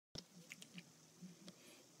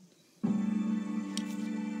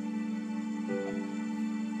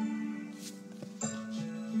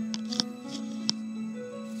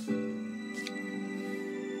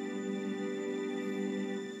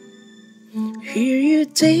Here you're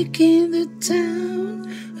taking the town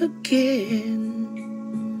again,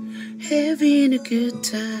 having a good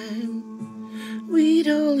time with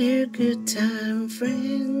all your good time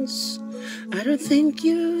friends. I don't think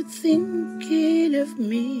you're thinking of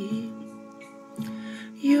me.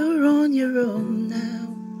 You're on your own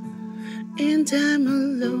now, and I'm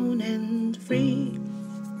alone and free.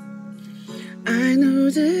 I know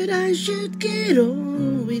that I should get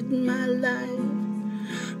on with my life,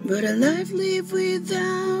 but a life lived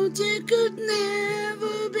without you could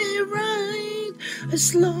never be right.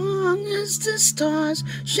 As long as the stars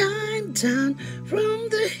shine down from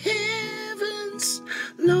the heavens,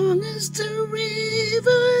 long as the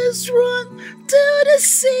rivers run to the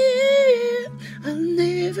sea, I'll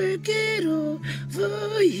never get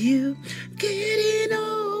over you getting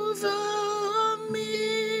over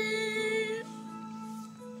me.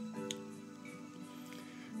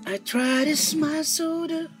 I try to smile so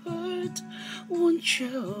the hurt won't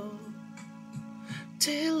show.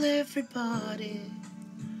 Tell everybody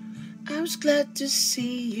I was glad to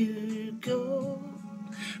see you go,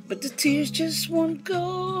 but the tears just won't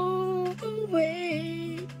go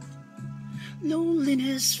away.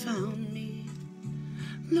 Loneliness found me,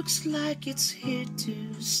 looks like it's here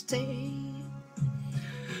to stay.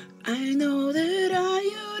 I know that I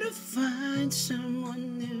ought to find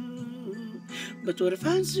someone new, but what I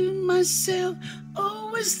find to myself,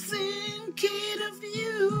 always thinking of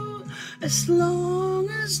you. As long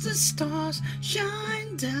as the stars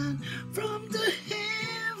shine down from the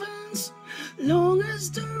heavens, long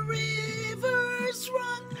as the rivers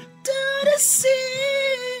run to the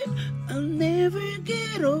sea, I'll never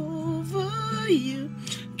get over you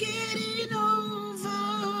getting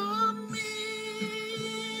over me.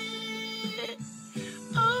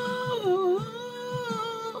 Oh,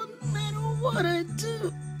 no matter what I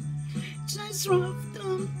do, it's nice rough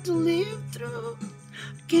to live through.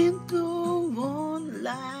 Can't go on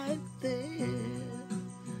like this.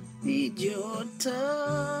 Need your touch.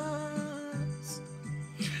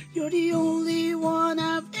 You're the only one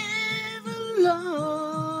I've ever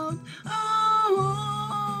loved. Oh.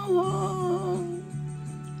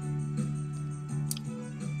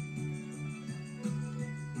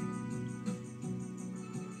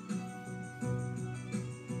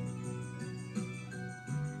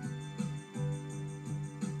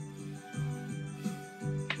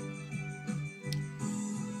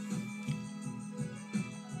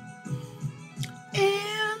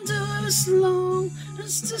 And as long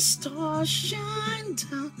as the stars shine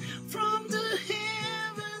down from the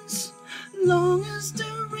heavens, long as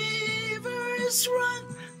the rivers run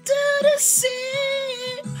to the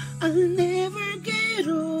sea, I'll never get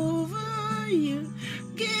over you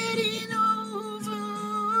getting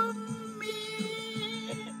over me.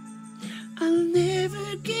 I'll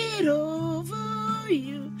never get over